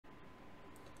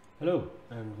Hello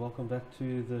and welcome back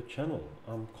to the channel.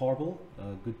 I'm Carbil.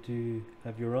 Good to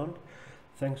have you around.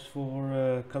 Thanks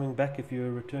for coming back if you're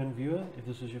a return viewer. If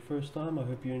this is your first time, I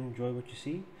hope you enjoy what you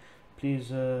see.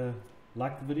 Please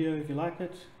like the video if you like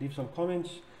it, leave some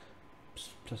comments,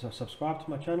 subscribe to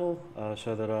my channel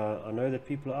so that I know that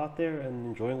people are out there and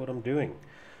enjoying what I'm doing.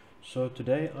 So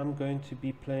today I'm going to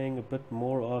be playing a bit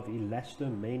more of Elasto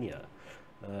Mania,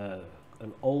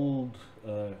 an old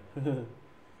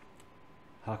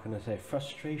how can I say,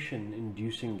 frustration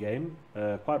inducing game.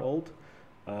 Quite old,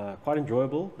 quite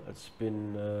enjoyable. It's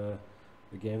been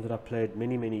a game that I played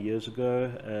many years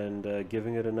ago, and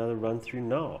giving it another run through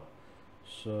now.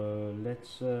 So let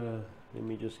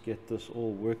me just get this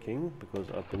all working,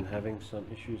 because I've been having some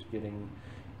issues getting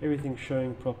everything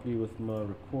showing properly with my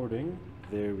recording.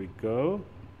 There we go,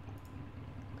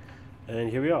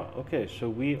 and here we are. Okay, so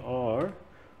we are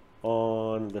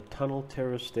on the Tunnel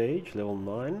Terror stage, level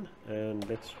 9, and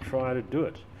let's try to do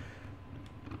it.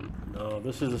 Now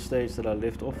this is the stage that I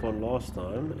left off on last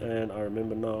time, and I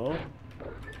remember now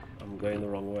I'm going the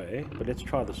wrong way, but let's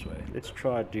try this way. Let's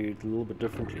try to do it a little bit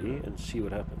differently and see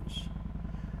what happens.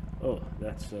 Oh,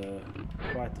 that's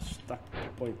quite a stuck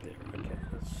point there. Okay,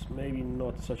 that's maybe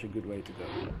not such a good way to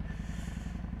go.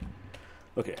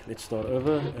 Okay, let's start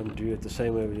over and do it the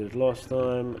same way we did it last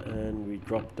time, and we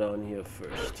drop down here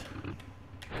first.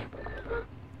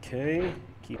 Okay,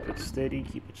 keep it steady,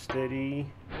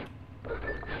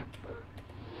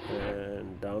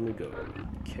 and down we go.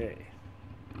 Okay,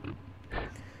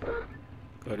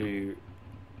 got to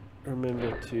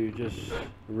remember to just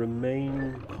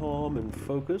remain calm and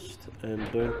focused, and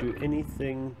don't do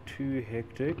anything too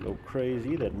hectic or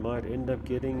crazy that might end up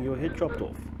getting your head chopped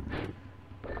off.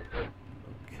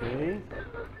 Okay,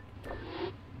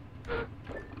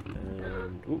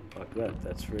 and ooh, like that.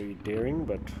 That's very daring,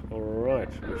 but alright,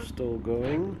 we're still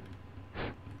going.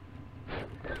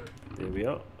 There we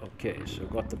are. Okay, so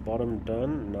got the bottom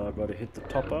done. Now I've got to hit the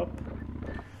top up.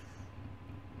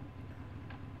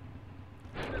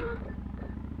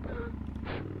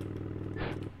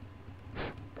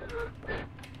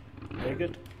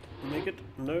 Make it.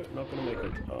 No, not gonna make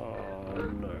it. Oh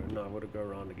no, now I've got to go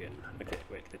around again. Okay,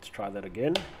 wait, let's try that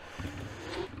again.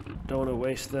 Don't want to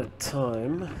waste that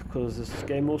time, because this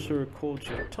game also records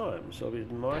your time, so it'd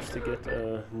be nice to get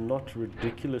a not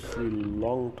ridiculously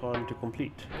long time to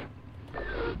complete.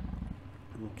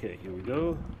 Okay, here we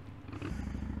go.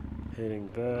 Heading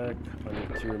back. I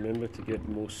need to remember to get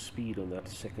more speed on that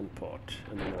second part,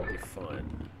 and then I'll be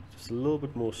fine. Just a little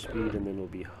bit more speed, and then we'll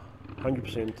be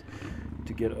 100%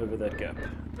 to get over that gap.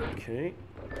 Okay.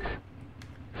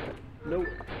 Nope.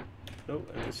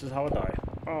 Nope. And this is how I die.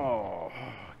 Oh.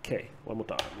 Okay. One more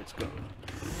time. Let's go.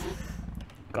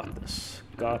 Got this.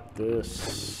 Got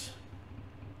this.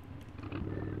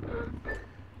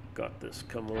 Got this.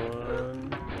 Come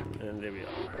on. And there we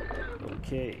are.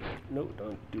 Okay. No,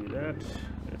 don't do that.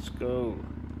 Let's go.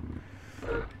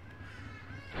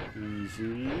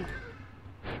 Easy.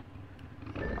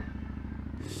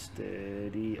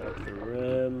 Steady up the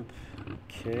ramp.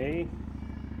 Okay.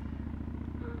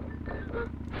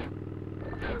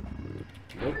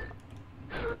 Nope.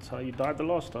 That's how you died the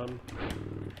last time.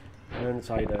 And that's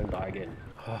how you don't die again.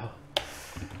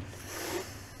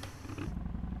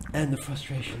 And the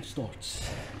frustration starts.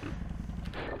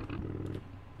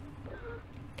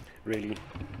 Really?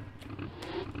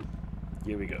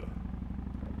 Here we go.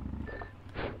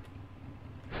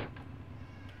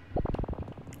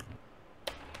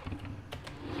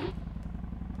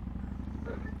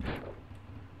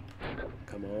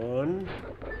 Come on.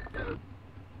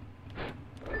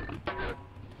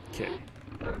 Okay.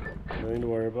 Nothing to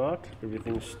worry about.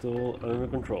 Everything's still under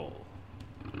control.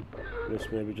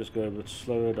 Let's maybe just go a bit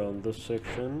slower down this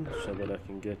section so that I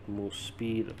can get more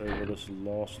speed over this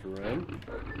last ramp.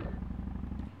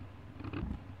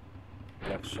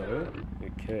 Like so.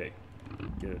 Okay.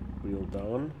 Get it wheel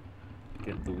down.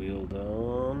 Get the wheel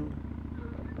down.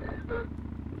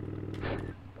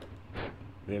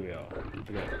 There we are.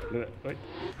 Okay, wait.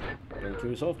 Don't kill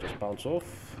yourself, just bounce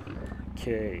off.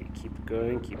 Okay, keep it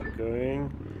going.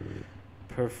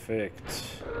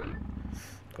 Perfect.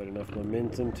 Got enough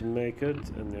momentum to make it,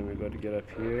 and then we've got to get up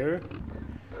here.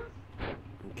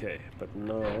 Okay, but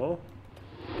now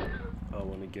I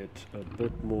want to get a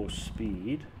bit more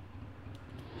speed.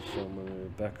 So I'm going to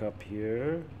back up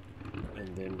here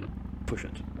and then push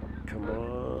it. Come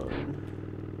on.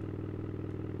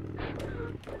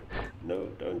 No,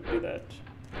 don't do that.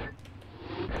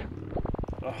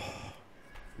 Oh,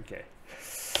 okay.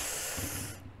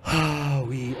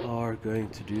 We are going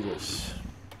to do this.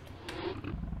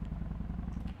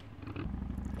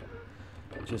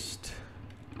 Just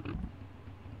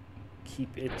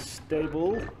keep it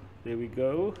stable. There we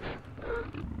go.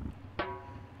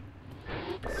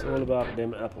 It's all about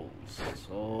them apples. It's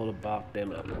all about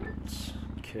them apples.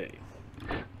 Okay.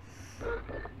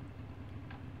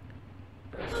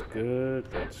 That's good,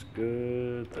 that's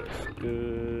good, that's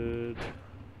good.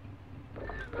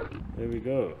 There we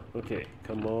go. Okay,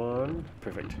 come on.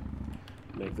 Perfect.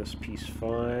 Make this piece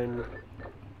fine.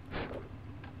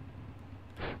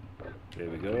 There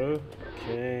we go.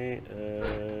 Okay,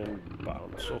 and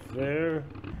bounce off there.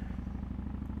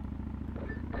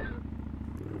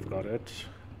 We've got it.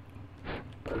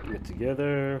 Keeping it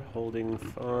together, holding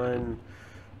fine.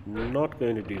 Not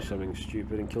going to do something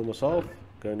stupid and kill myself.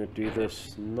 Going to do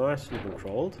this nice and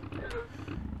controlled.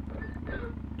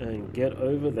 And get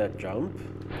over that jump.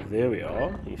 There we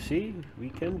are. You see, we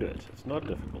can do it. It's not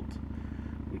difficult.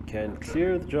 We can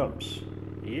clear the jumps.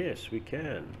 Yes, we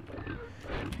can.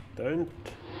 Don't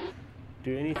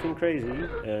do anything crazy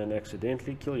and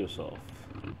accidentally kill yourself.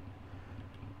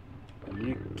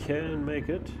 You can make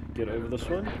it. Get over this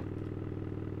one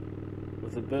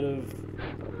with a bit of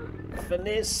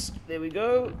finesse. There we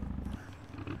go.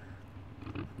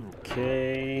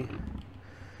 Okay.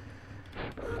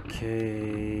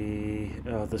 Okay.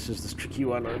 Oh, this is the tricky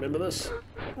one. I remember this.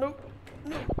 Nope.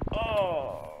 No.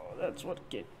 Oh, that's what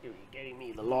getting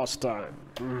me the last time.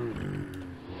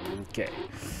 Okay.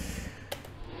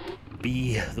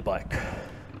 Be the bike.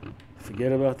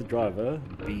 Forget about the driver.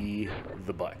 Be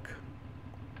the bike.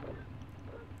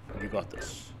 You got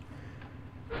this.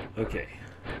 Okay.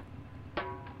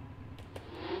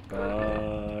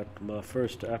 Got my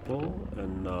first apple,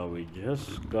 and now we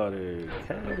just gotta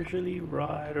casually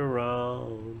ride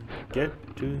around, get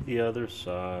to the other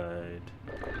side.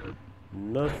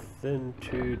 Nothing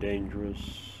too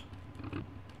dangerous.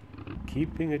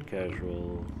 Keeping it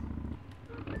casual.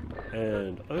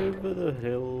 And over the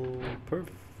hill.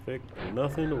 Perfect.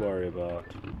 Nothing to worry about.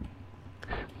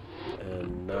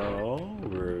 And now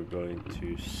we're going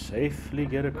to safely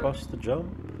get across the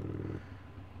jump.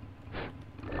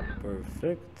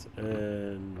 Perfect.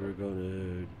 And we're going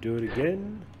to do it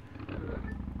again.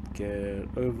 Get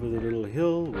over the little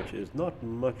hill, which is not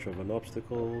much of an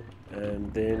obstacle,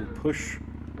 and then push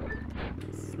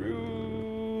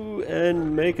through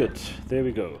and make it. There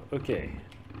we go. Okay.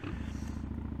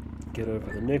 Get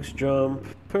over the next jump.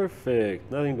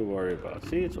 Perfect. Nothing to worry about.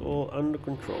 See, it's all under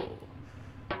control.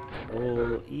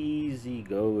 All easy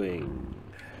going.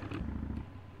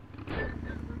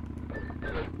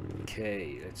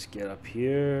 Okay, let's get up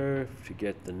here to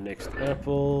get the next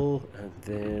apple, and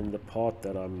then the part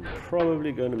that I'm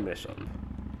probably going to mess up.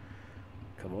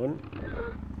 Come on.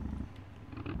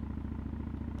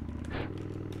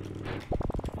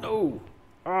 No!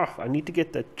 Ah, I need to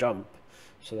get that jump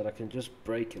so that I can just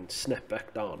brake and snap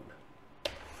back down.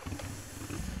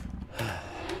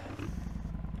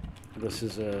 This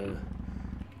is a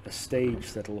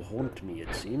stage that will haunt me,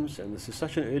 it seems, and this is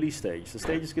such an early stage. The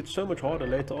stages get so much harder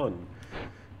later on,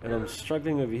 and I'm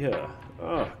struggling over here.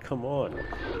 Ah, come on.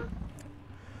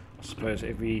 I suppose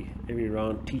every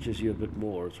round teaches you a bit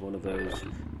more. It's one of those,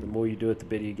 the more you do it, the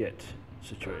better you get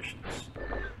situations.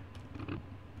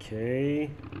 Okay,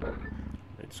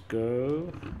 let's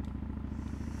go.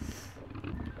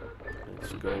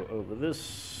 Let's go over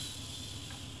this.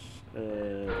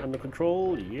 Under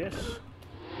control, yes.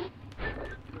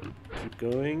 Keep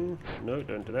going. No,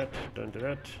 don't do that. Don't do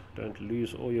that. Don't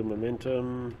lose all your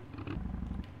momentum.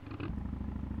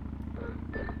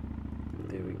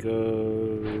 There we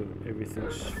go.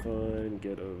 Everything's fine.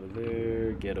 Get over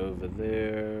there. Get over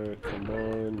there. Come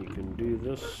on, you can do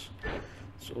this.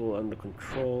 It's all under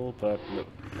control, but no,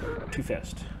 too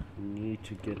fast. Need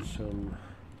to get some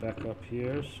back up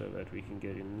here so that we can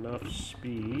get enough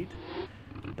speed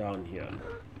down here.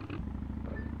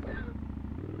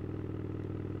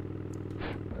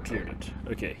 Cleared it.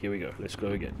 Okay, here we go. Let's go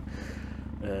again.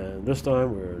 And this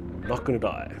time we're not going to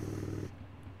die.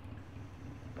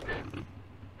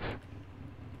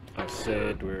 I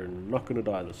said we're not going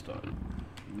to die this time.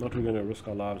 Not we're going to risk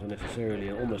our lives unnecessarily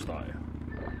and almost die.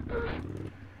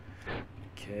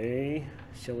 Okay,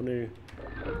 so I want to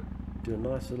do a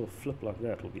nice little flip like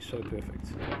that. It'll be so perfect.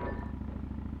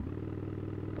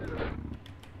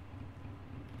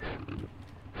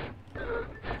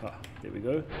 Ah, there we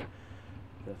go.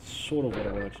 That's sort of what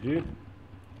I wanted to do.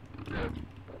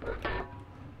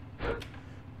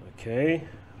 Okay,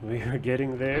 we are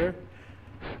getting there.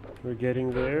 We're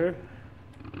getting there.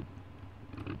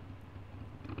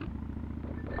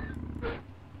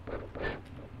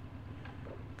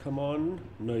 Come on.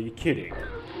 No, you're kidding.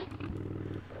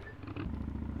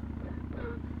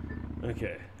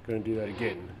 Okay, gonna do that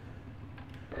again.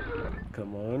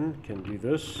 Come on, can do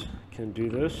this, can do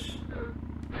this.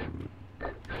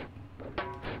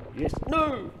 Yes,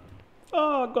 no!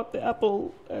 Oh, I got the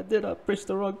apple, and then I pressed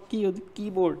the wrong key on the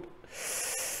keyboard.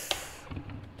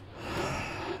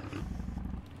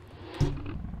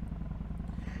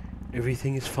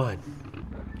 Everything is fine.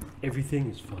 Everything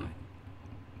is fine.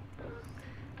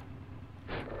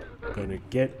 Gonna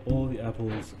get all the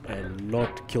apples and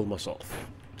not kill myself.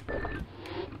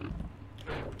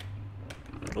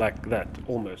 Like that,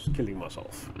 almost killing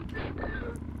myself.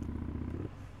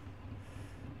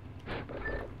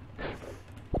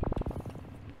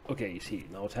 Okay, you see,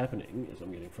 now what's happening is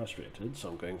I'm getting frustrated, so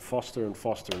I'm going faster and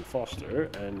faster and faster,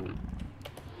 and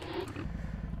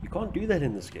you can't do that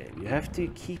in this game. You have to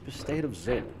keep a state of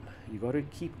zen. You got to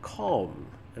keep calm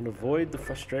and avoid the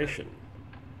frustration.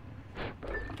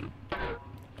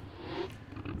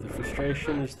 The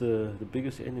frustration is the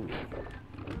biggest enemy.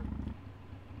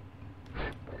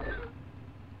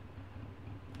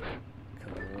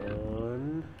 Come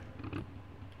on.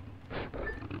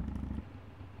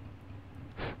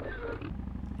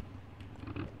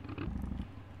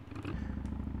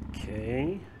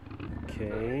 Okay,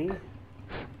 okay.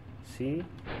 See?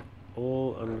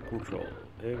 All under control.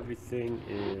 Everything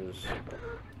is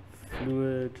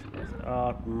fluid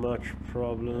without much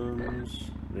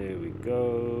problems. There we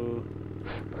go.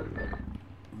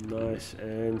 Nice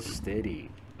and steady.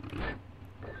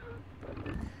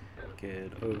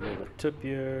 Get over the tip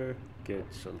here. Get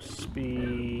some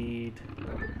speed.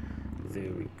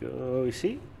 There we go. You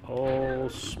see? All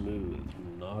smooth.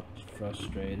 Not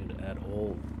frustrated at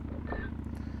all.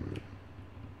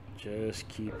 Just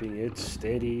keeping it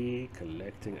steady,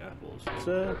 collecting apples. It's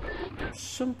a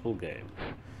simple game.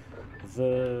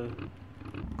 The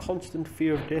constant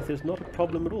fear of death is not a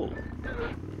problem at all.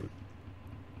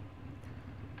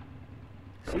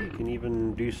 See, you can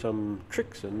even do some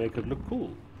tricks and make it look cool.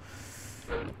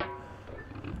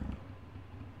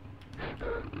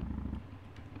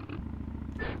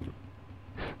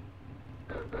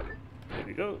 There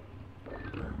we go.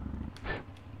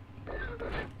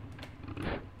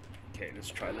 Okay, let's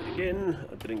try that again.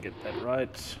 I didn't get that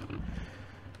right.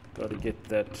 Got to get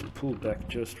that pulled back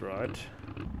just right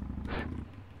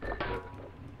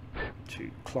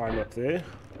to climb up there.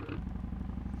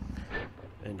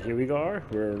 And here we are.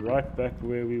 We're right back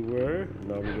where we were.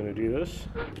 Now we're going to do this.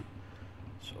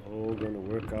 It's all going to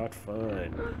work out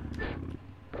fine.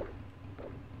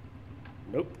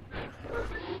 Nope.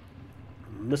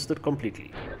 Missed it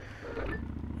completely.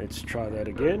 Let's try that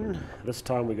again. This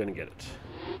time we're going to get it.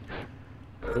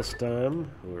 This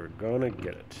time we're gonna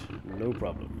get it. No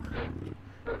problem.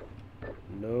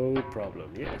 No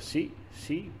problem. Yeah, see,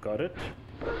 got it.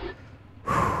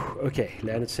 Okay,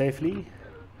 landed safely.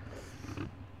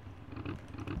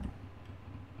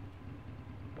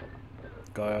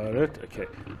 Got it. Okay.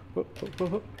 Whoop, whoop,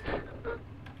 whoop, whoop.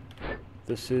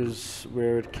 This is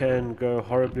where it can go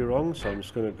horribly wrong, so I'm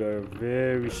just gonna go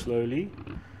very slowly.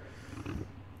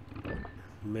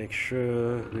 Make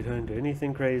sure we don't do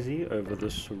anything crazy over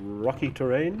this rocky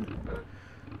terrain.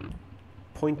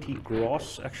 Pointy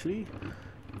grass, actually.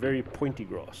 Very pointy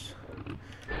grass.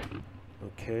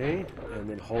 Okay, and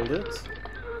then hold it.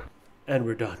 And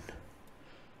we're done.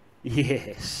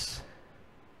 Yes.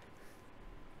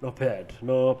 Not bad,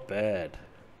 not bad.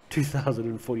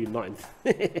 2049th.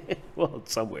 Well,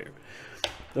 it's somewhere.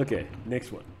 Okay,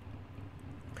 next one.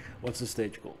 What's the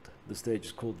stage called? The stage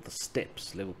is called The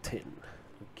Steps, level 10.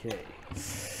 Okay.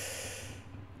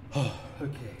 Oh,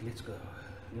 okay, let's go.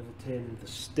 Level 10, The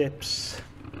Steps.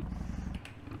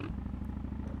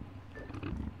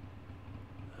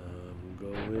 I'm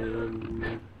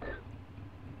going.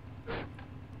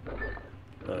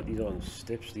 These aren't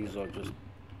steps, these are just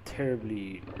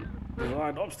terribly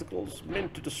designed obstacles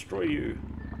meant to destroy you.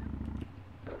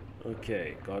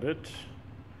 Okay, got it.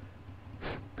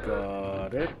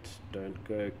 Got it. Don't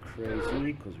go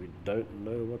crazy because we don't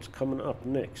know what's coming up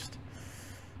next.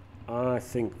 I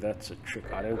think that's a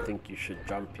trick. I don't think you should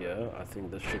jump here. I think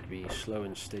this should be slow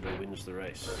and steady wins the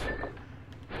race.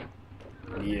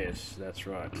 Yes, that's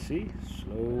right. See?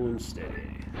 Slow and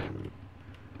steady.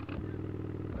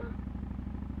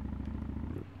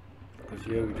 Because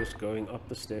here we're just going up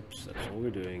the steps. That's all we're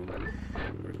doing.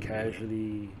 We're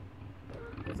casually,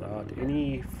 without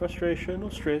any frustration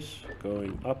or stress,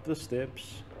 going up the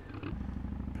steps,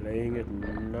 playing it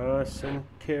nice and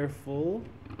careful,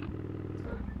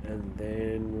 and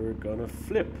then we're gonna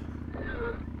flip.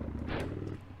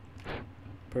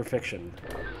 Perfection.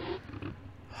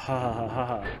 Ha ha ha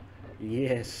ha.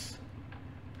 Yes.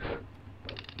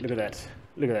 Look at that.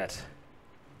 Look at that.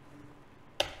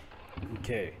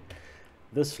 Okay.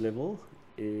 This level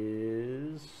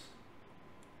is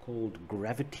called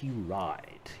Gravity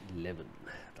Ride 11.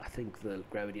 I think the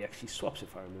gravity actually swaps,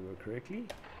 if I remember correctly,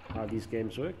 how these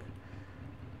games work.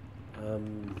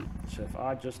 So if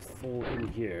I just fall in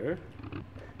here,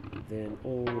 then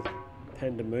all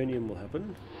pandemonium will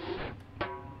happen.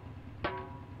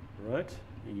 Right?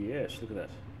 Yes, look at that.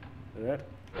 Look at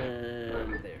that.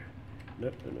 And there.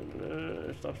 Nope,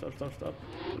 no. Stop.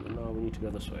 Now we need to go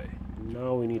this way.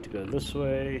 Now we need to go this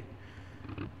way.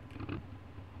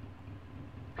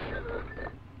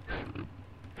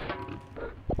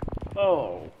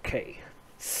 Okay.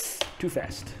 Too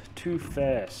fast.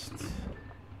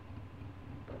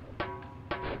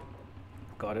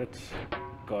 Got it.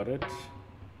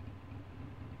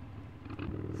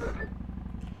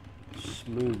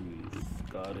 Smooth.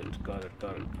 Got it.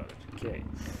 Okay.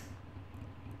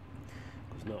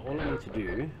 Because now all I need to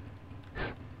do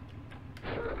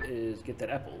is get that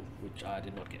apple, which I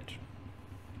did not get.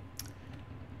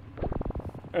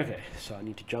 Okay, so I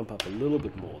need to jump up a little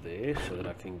bit more there so that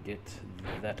I can get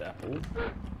that apple.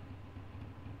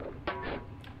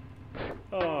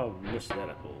 Oh, missed that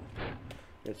apple.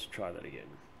 Let's try that again.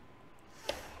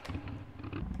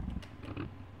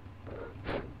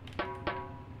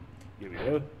 Here we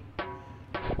go.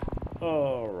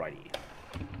 Alrighty.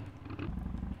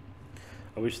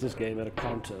 I wish this game had a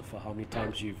counter for how many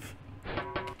times you've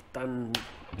done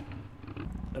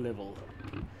a level.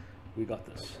 We got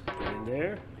this. Get in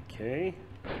there. Okay.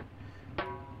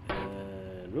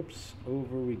 And whoops.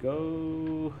 Over we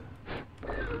go.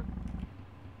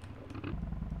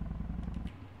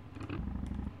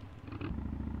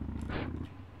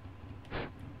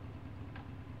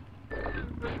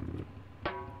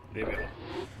 There we go.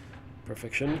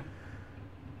 Perfection.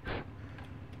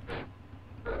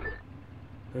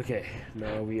 Okay,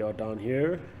 now we are down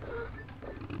here.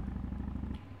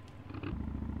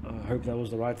 I hope that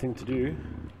was the right thing to do.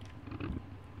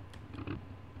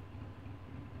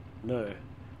 No,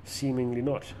 seemingly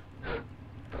not.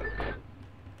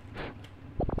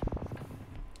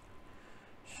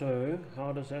 So,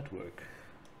 how does that work?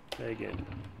 Play again.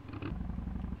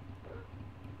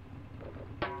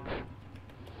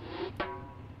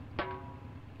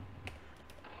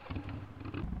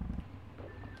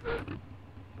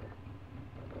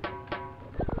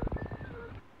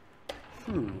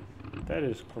 That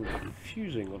is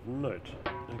confusing of note.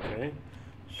 Okay,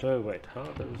 so wait, how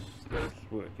does this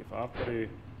work? If I've got to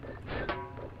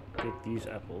get these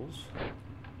apples,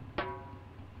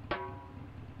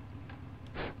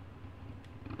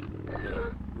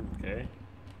 okay,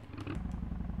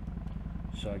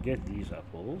 so I get these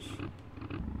apples,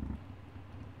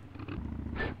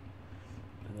 and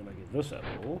then I get this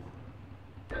apple.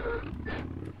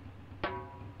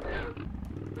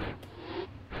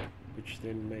 Which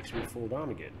then makes me fall down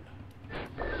again.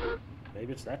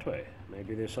 Maybe it's that way.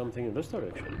 Maybe there's something in this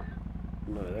direction.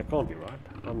 No, that can't be right.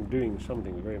 I'm doing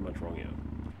something very much wrong here.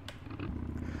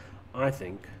 I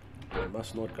think I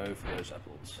must not go for those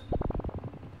apples.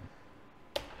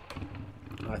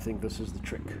 I think this is the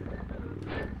trick.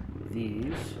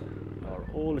 These are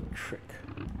all a trick.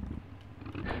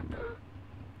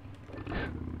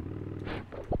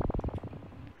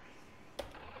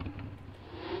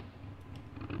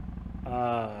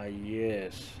 Ah,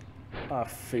 yes. I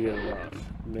figured it out.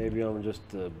 Maybe I'm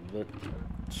just a bit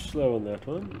slow on that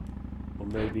one. Or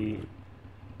maybe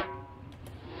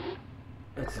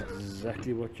that's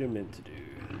exactly what you're meant to do.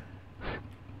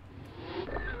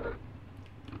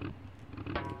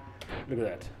 Look at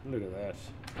that. Look at that.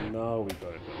 Now we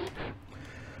got it.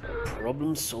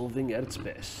 Problem solving at its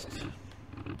best.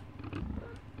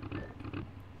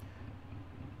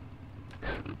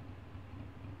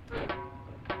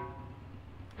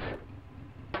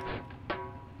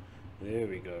 There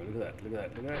we go. Look at that. Look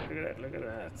at that. Look at that. Look at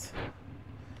that.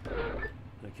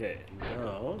 Okay,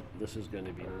 now this is going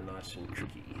to be nice and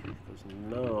tricky because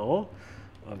now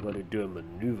I've got to do a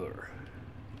maneuver.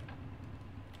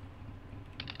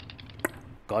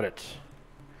 Got it.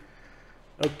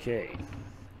 Okay.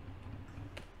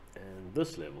 And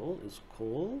this level is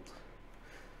called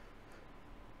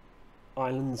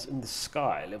Islands in the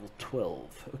Sky, level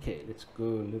 12. Okay, let's go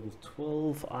level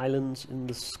 12, Islands in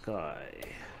the Sky.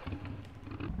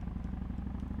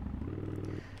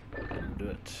 Can do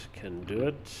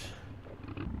it.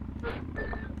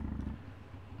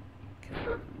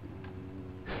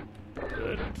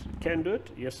 Can do it.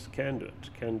 Yes, can do it.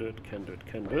 Can do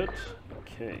it.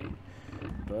 Okay.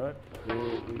 But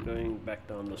we're going back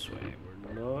down this way.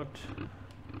 We're not.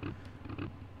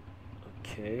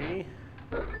 Okay.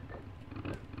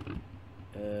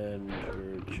 And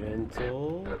we're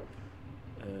gentle.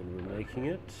 And we're making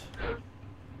it.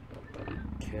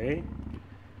 Okay.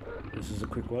 This is a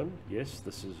quick one. Yes,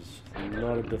 this is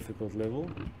not a difficult level.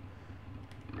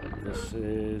 This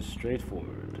is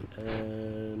straightforward.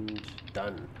 And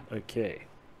done. Okay.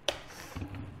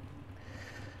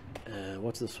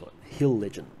 What's this one? Hill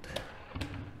Legend.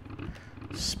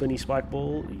 Spinny spike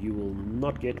ball, you will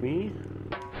not get me.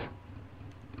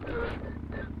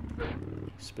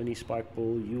 Spinny spike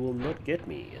ball, you will not get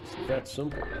me. It's that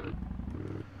simple.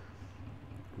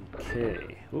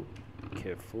 Okay. Oh,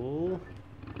 careful.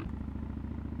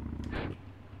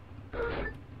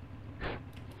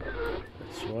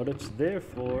 That's what it's there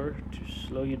for, to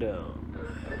slow you down.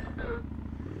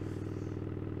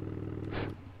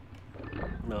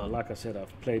 Now, like I said,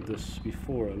 I've played this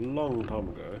before a long time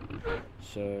ago,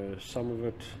 so some of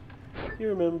it you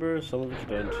remember, some of it you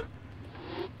don't.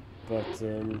 But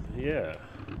yeah,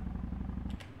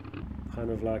 kind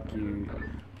of like you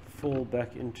fall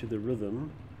back into the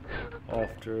rhythm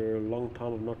after a long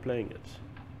time of not playing it.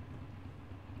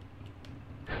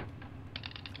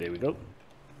 There we go.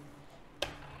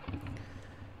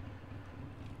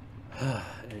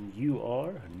 And you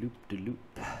are loop de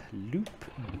loop, loop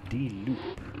de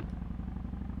loop.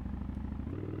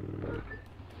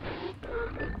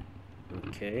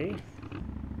 Okay.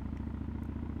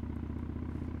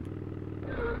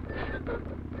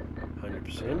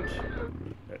 %.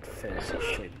 That fancy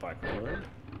shaped bike line.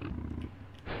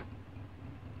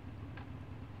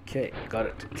 Okay, got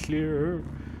it. Clear.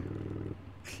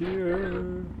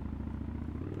 Clear.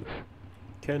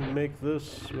 Can make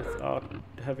this without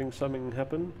having something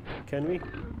happen, can we?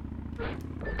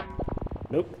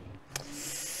 Nope.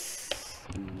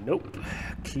 Nope.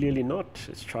 Clearly not.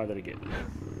 Let's try that again.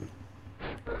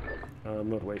 I'm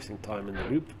not wasting time in the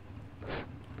loop.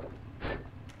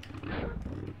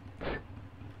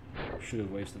 Should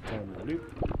have wasted time in the loop.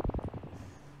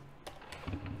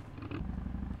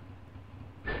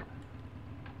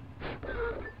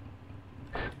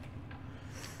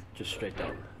 Just straight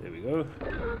down. There we go.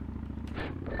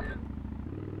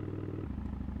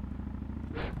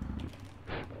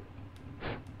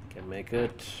 Can make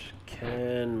it.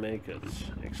 Can make it.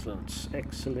 Excellent.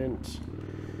 Excellent.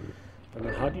 But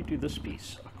now how do you do this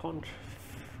piece? I can't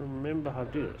remember how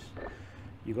to do this.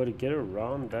 You got to get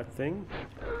around that thing.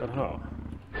 But how?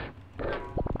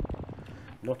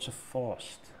 Not so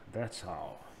fast. That's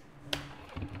how.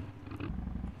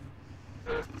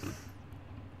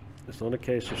 It's not a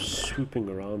case of swooping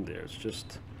around there, it's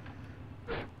just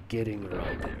getting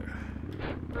around there.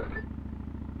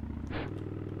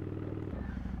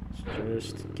 It's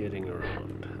just getting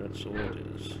around, that's all it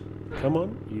is. Come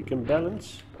on, you can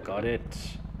balance. Got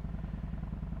it.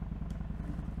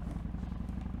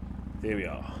 There we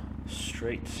are.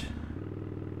 Straight.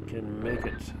 Can make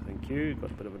it. Thank you.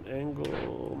 Got a bit of an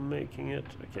angle making it.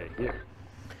 Okay, here.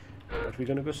 But we're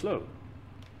gonna go slow.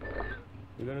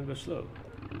 We're gonna go slow.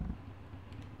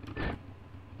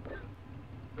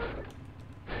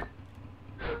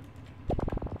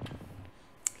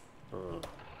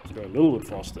 Let's go a little bit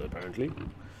faster, apparently.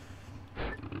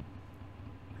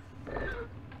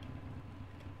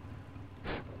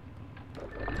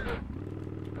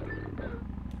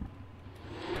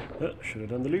 Should have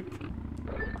done the loop.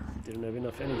 Didn't have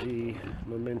enough energy,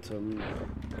 momentum.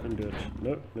 Couldn't do it.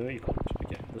 No, no, you can't.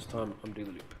 Okay, this time I'm doing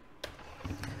the loop.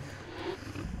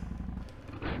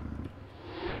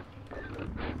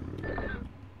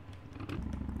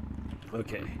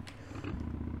 Okay.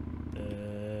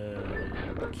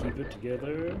 Keep it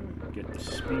together. Get the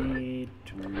speed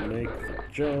to make the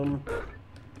jump.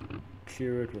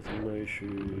 Clear it with no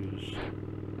issues.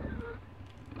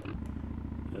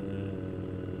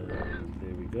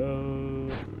 There we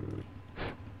go.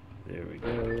 There we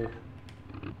go.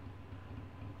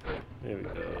 There we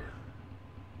go.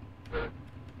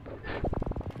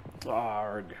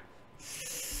 Arg.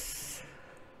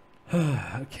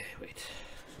 Okay, wait.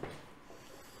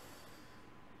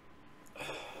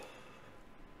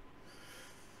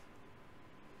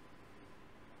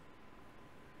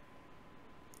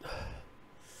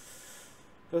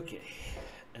 Okay,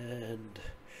 and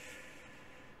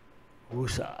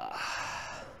woosa,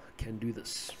 can do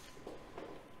this.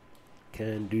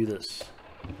 Can do this.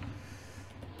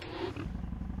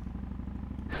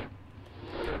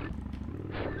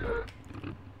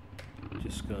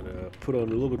 Just gonna put on a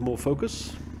little bit more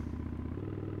focus.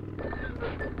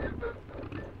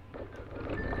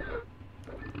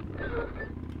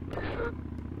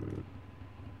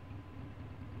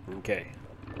 Okay.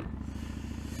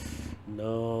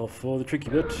 Now for the tricky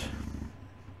bit,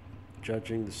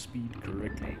 judging the speed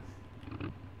correctly.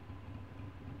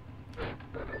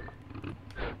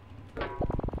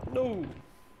 No!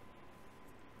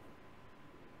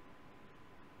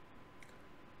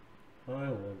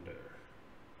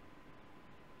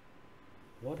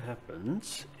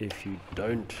 happens if you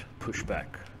don't push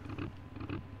back?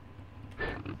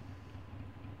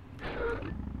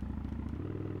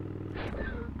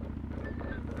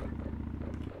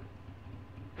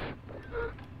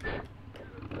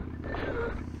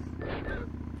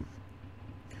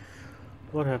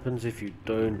 What happens if you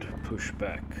don't push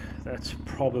back? That's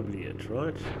probably it,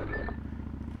 right?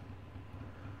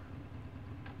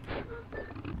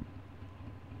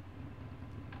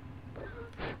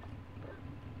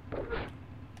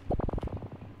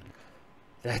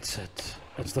 That's it.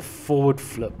 It's the forward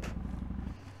flip.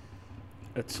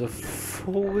 It's a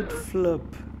forward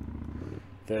flip.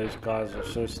 Those guys are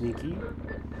so sneaky.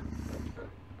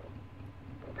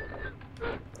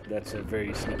 That's a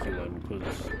very sneaky one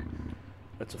because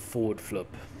that's a forward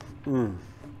flip. Don't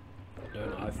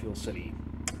I feel silly.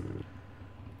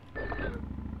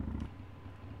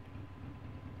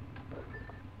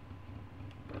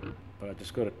 But I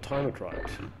just got to time it right.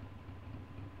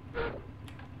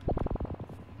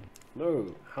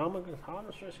 No, how am I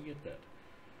supposed to get that?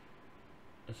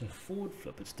 It's a forward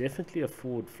flip. It's definitely a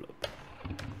forward flip.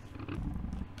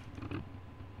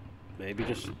 Maybe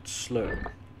just slow.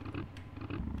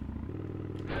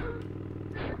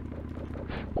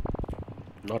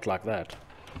 Not like that.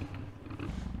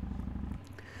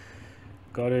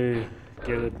 Gotta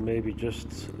get it maybe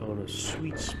just on a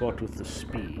sweet spot with the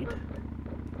speed.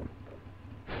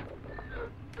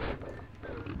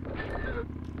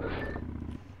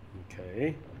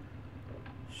 Okay.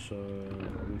 So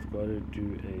we've got to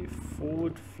do a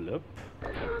forward flip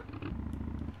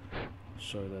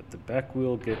so that the back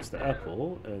wheel gets the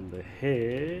apple and the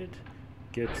head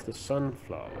gets the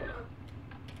sunflower.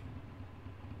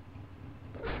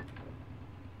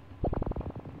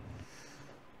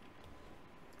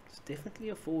 It's definitely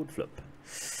a forward flip.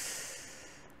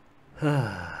 No,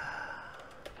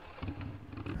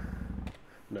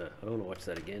 I don't want to watch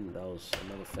that again. That was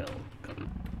another fail. Come.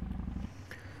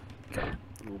 Okay,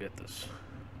 we'll get this.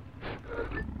 I've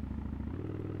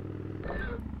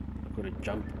got to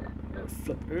jump, I've got to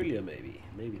flip earlier maybe.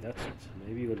 Maybe that's it.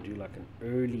 Maybe you've got to do like an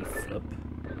early flip.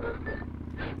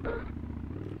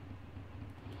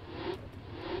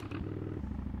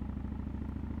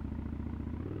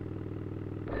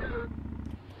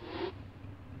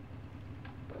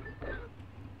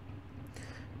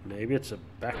 Maybe it's a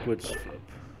backwards flip,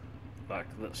 like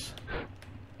this.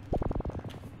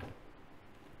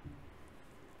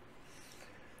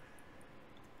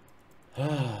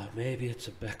 Ah, maybe it's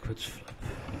a backwards flip.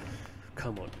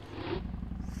 Come on.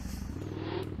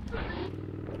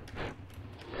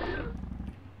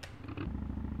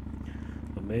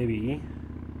 Or maybe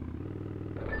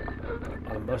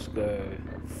I must go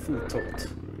full tilt.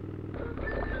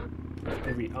 With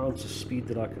every ounce of speed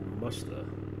that I can muster.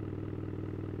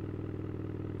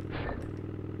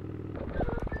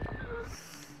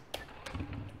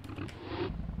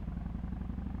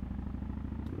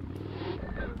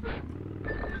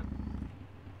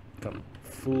 Come,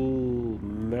 full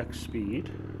max speed.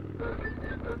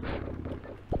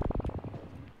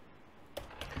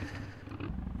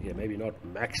 Yeah, maybe not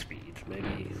max speed,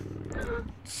 maybe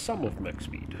some of max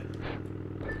speed.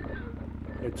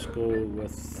 Let's go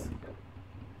with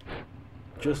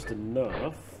just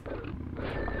enough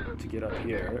to get up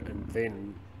here and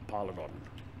then pile it on.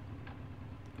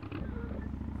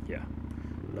 Yeah,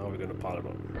 now we're going to pile it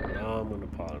on. Now I'm going to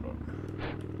pile it on.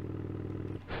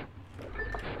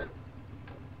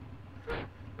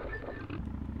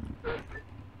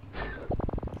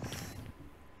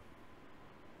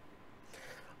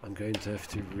 I'm going to have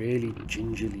to really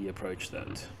gingerly approach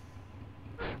that.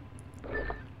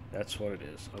 That's what it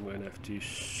is. I'm going to have to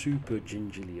super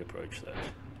gingerly approach that.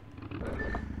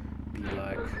 Be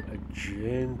like a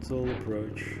gentle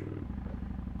approach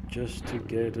just to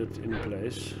get it in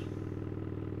place.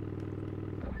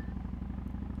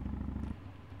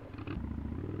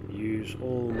 Use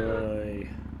all my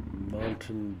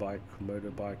mountain bike,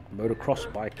 motorbike,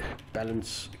 motocross bike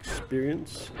balance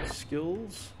experience,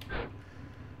 skills.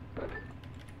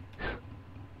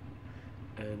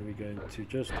 And we're going to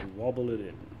just wobble it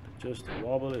in. Just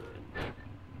wobble it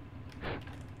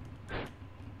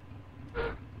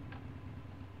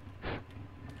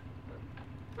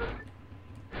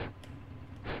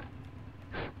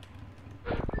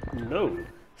in. No.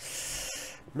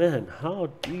 Man, how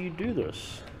do you do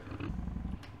this?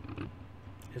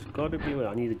 It's got to be,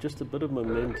 I need just a bit of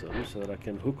momentum so that I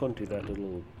can hook onto that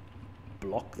little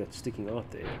block that's sticking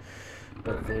out there.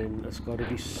 But then it's got to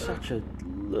be such a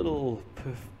little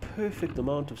perfect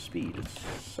amount of speed. It's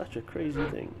such a crazy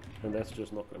thing, and that's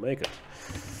just not going to make it.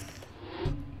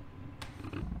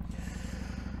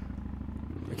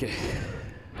 Okay,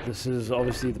 This is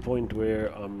obviously the point where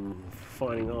I'm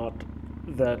finding out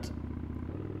that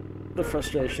the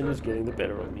frustration is getting the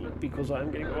better of me, because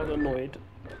I'm getting rather annoyed.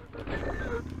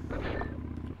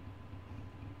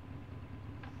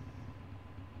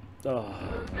 Oh,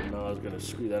 now I was going to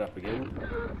screw that up again.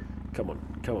 Come on,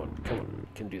 come on, come on.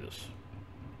 Can do this.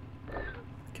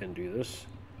 Can do this.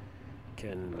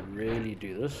 Can really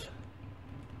do this.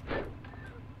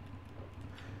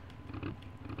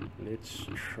 Let's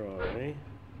try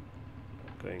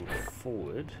going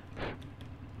forward.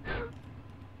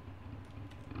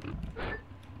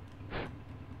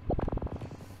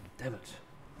 Damn it.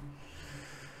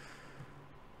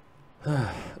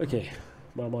 Okay,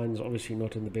 my mind's obviously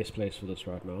not in the best place for this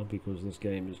right now, because this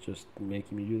game is just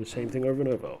making me do the same thing over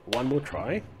and over. One more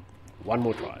try. One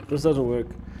more try. If this doesn't work,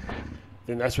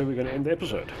 then that's where we're going to end the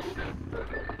episode.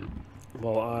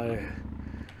 While I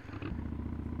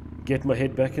get my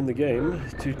head back in the game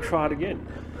to try it again.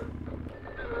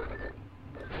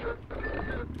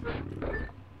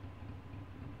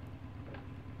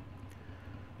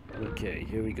 Okay,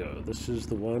 here we go. This is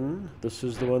the one. This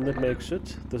is the one that makes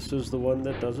it. This is the one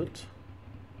that does it.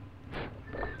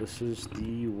 This is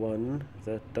the one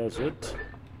that does it.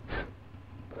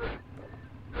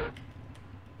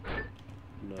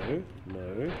 No,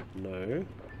 no, no.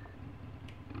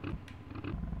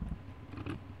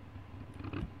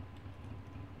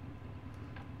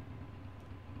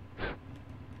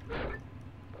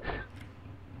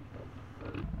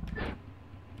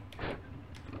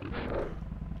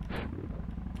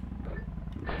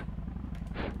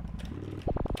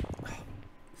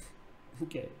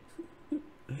 Okay.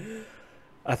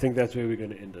 I think that's where we're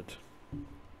going to end it.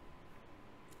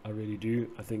 I really do.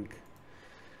 I think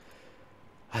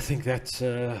that's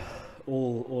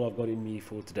all I've got in me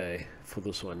for today for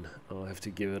this one. I'll have to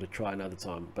give it a try another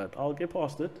time, but I'll get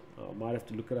past it. I might have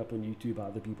to look it up on YouTube.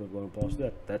 Other people have gone past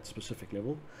that specific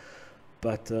level,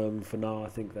 but for now I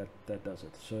think that does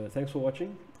it. So thanks for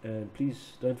watching, and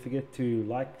please don't forget to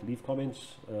like, leave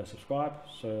comments, subscribe,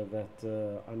 so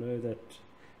that I know that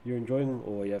you're enjoying,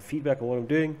 or you have feedback on what I'm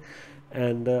doing,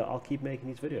 and I'll keep making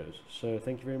these videos. So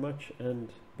thank you very much, and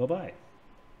bye bye.